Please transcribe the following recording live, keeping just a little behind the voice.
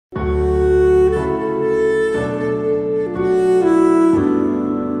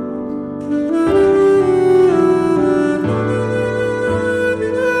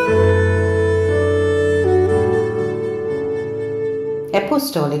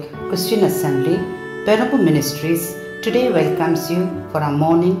Apostolic Christian Assembly, Perambu Ministries, today welcomes you for our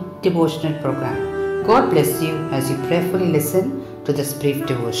morning devotional program. God bless you as you prayerfully listen to this brief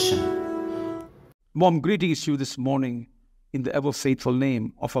devotion. Warm greetings to you this morning in the ever-faithful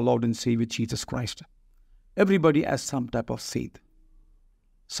name of our Lord and Savior Jesus Christ. Everybody has some type of faith.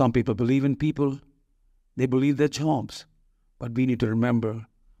 Some people believe in people, they believe their jobs, but we need to remember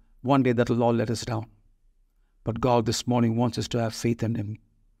one day that the Lord let us down. But God this morning wants us to have faith in Him.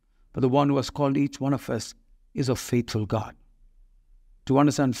 For the one who has called each one of us is a faithful God. To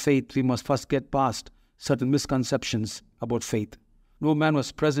understand faith, we must first get past certain misconceptions about faith. No man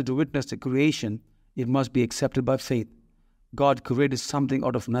was present to witness the creation. It must be accepted by faith. God created something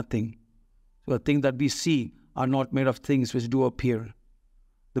out of nothing. So the things that we see are not made of things which do appear.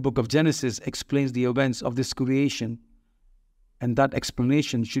 The book of Genesis explains the events of this creation, and that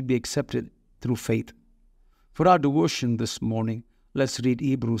explanation should be accepted through faith. For our devotion this morning, let's read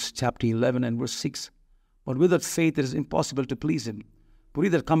Hebrews chapter 11 and verse 6. But without faith it is impossible to please Him. For he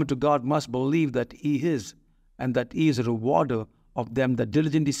that cometh to God must believe that He is, and that He is a rewarder of them that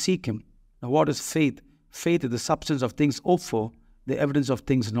diligently seek Him. Now what is faith? Faith is the substance of things hoped for, the evidence of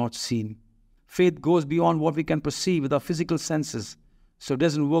things not seen. Faith goes beyond what we can perceive with our physical senses, so it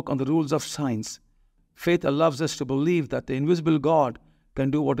doesn't work on the rules of science. Faith allows us to believe that the invisible God can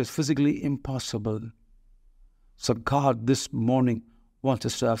do what is physically impossible. So God this morning wants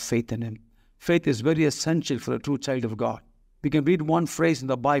us to have faith in Him. Faith is very essential for a true child of God. We can read one phrase in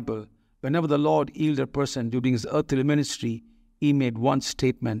the Bible. Whenever the Lord healed a person during His earthly ministry, He made one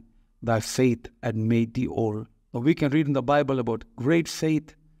statement: thy faith had made thee whole. Now we can read in the Bible about great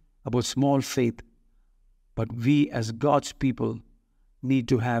faith, about small faith. But we as God's people need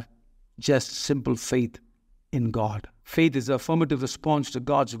to have just simple faith in God. Faith is the affirmative response to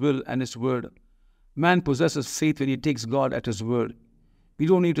God's will and His word. Man possesses faith when he takes God at His word. We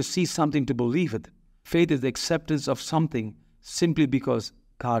don't need to see something to believe it. Faith is the acceptance of something simply because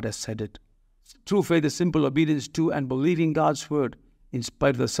God has said it. True faith is simple obedience to and believing God's word in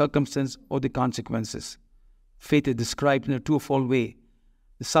spite of the circumstance or the consequences. Faith is described in a twofold way: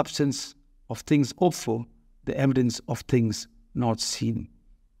 the substance of things hoped for, the evidence of things not seen.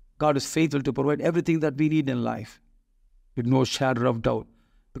 God is faithful to provide everything that we need in life, with no shadow of doubt,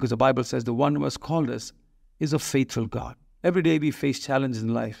 because the Bible says the one who has called us is a faithful God. Every day we face challenges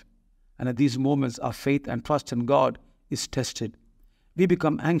in life, and at these moments our faith and trust in God is tested. We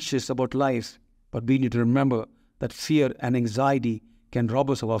become anxious about life, but we need to remember that fear and anxiety can rob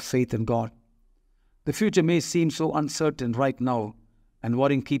us of our faith in God. The future may seem so uncertain right now, and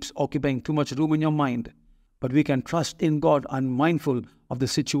worrying keeps occupying too much room in your mind, but we can trust in God unmindful of the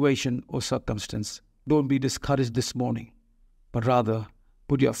situation or circumstance. Don't be discouraged this morning, but rather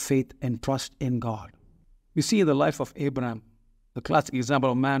put your faith and trust in God. We see in the life of Abraham, the classic example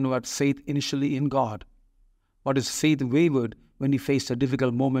of a man who had faith initially in God, but his faith wavered when he faced a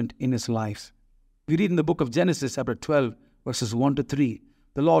difficult moment in his life. We read in the book of Genesis chapter 12, verses 1 to 3,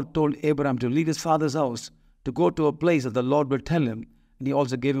 the Lord told Abraham to leave his father's house, to go to a place that the Lord would tell him, and He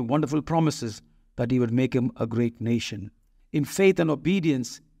also gave him wonderful promises that He would make him a great nation. In faith and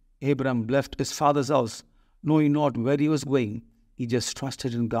obedience, Abraham left his father's house, knowing not where he was going. He just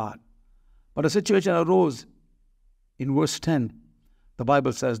trusted in God. But a situation arose. In verse 10, the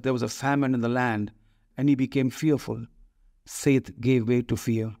Bible says there was a famine in the land, and he became fearful. Faith gave way to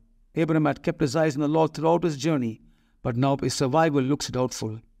fear. Abraham had kept his eyes on the Lord throughout his journey, but now his survival looks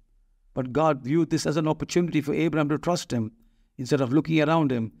doubtful. But God viewed this as an opportunity for Abraham to trust Him. Instead of looking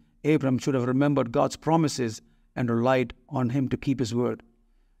around him, Abraham should have remembered God's promises and relied on Him to keep His word.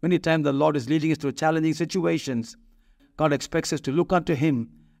 Many times the Lord is leading us through challenging situations. God expects us to look unto Him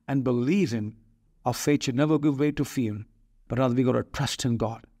and believe Him. Our faith should never give way to fear, but rather we got to trust in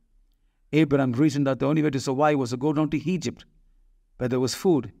God. Abraham reasoned that the only way to survive was to go down to Egypt, where there was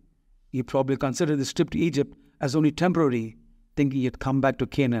food. He probably considered this trip to Egypt as only temporary, thinking he'd come back to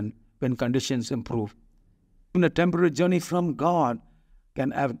Canaan when conditions improve. Even a temporary journey from God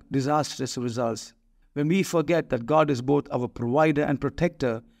can have disastrous results. When we forget that God is both our provider and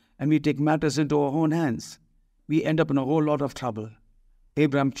protector, and we take matters into our own hands, we end up in a whole lot of trouble.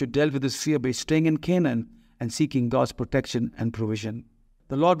 Abraham should deal with his fear by staying in Canaan and seeking God's protection and provision.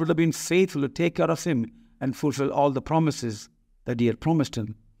 The Lord would have been faithful to take care of him and fulfill all the promises that He had promised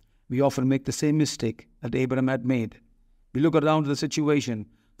him. We often make the same mistake that Abraham had made. We look around the situation,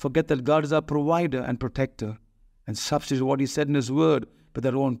 forget that God is our provider and protector, and substitute what He said in His word with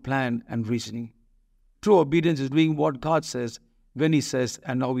our own plan and reasoning. True obedience is doing what God says, when He says,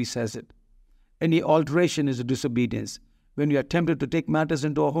 and how He says it. Any alteration is a disobedience. When we are tempted to take matters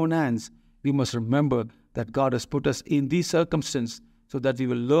into our own hands, we must remember that God has put us in these circumstances so that we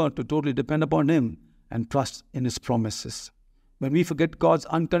will learn to totally depend upon Him and trust in His promises. When we forget God's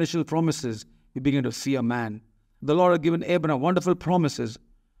unconditional promises, we begin to fear man. The Lord had given Abraham wonderful promises,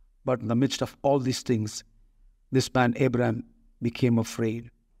 but in the midst of all these things, this man Abraham became afraid,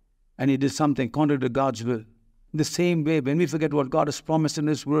 and he did something contrary to God's will. In the same way, when we forget what God has promised in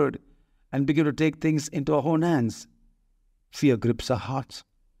His Word and begin to take things into our own hands, fear grips our hearts,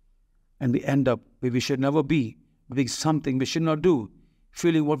 and we end up where we should never be, doing something we should not do,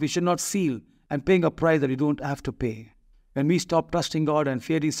 feeling what we should not feel, and paying a price that we don't have to pay. When we stop trusting God and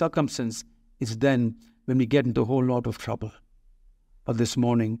fearing circumstance, it's then when we get into a whole lot of trouble. But this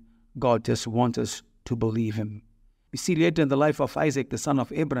morning, God just wants us to believe Him. We see later in the life of Isaac, the son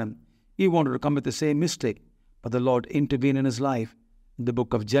of Abraham, he wanted to commit the same mistake, but the Lord intervened in his life. In the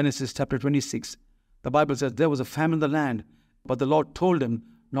book of Genesis chapter 26, the Bible says there was a famine in the land, but the Lord told him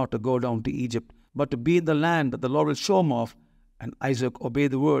not to go down to Egypt, but to be in the land that the Lord will show him of. And Isaac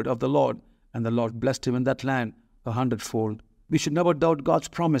obeyed the word of the Lord, and the Lord blessed him in that land 100-fold. We should never doubt God's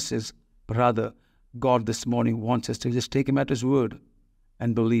promises, but rather God this morning wants us to just take Him at His word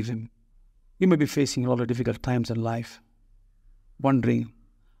and believe Him. You may be facing a lot of difficult times in life, wondering,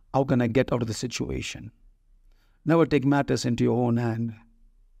 how can I get out of the situation? Never take matters into your own hand.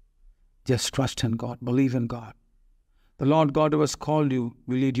 Just trust in God, believe in God. The Lord God who has called you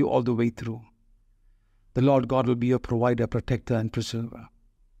will lead you all the way through. The Lord God will be your provider, protector, and preserver.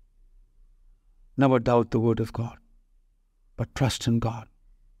 Never doubt the word of God, but trust in God.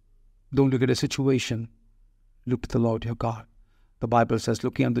 Don't look at a situation. Look to the Lord your God. The Bible says,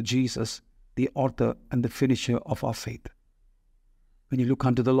 looking unto Jesus, the author and the finisher of our faith. When you look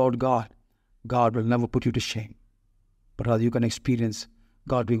unto the Lord God, God will never put you to shame, but rather you can experience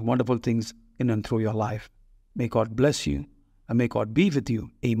God doing wonderful things in and through your life. May God bless you, and may God be with you.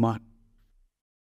 Amen.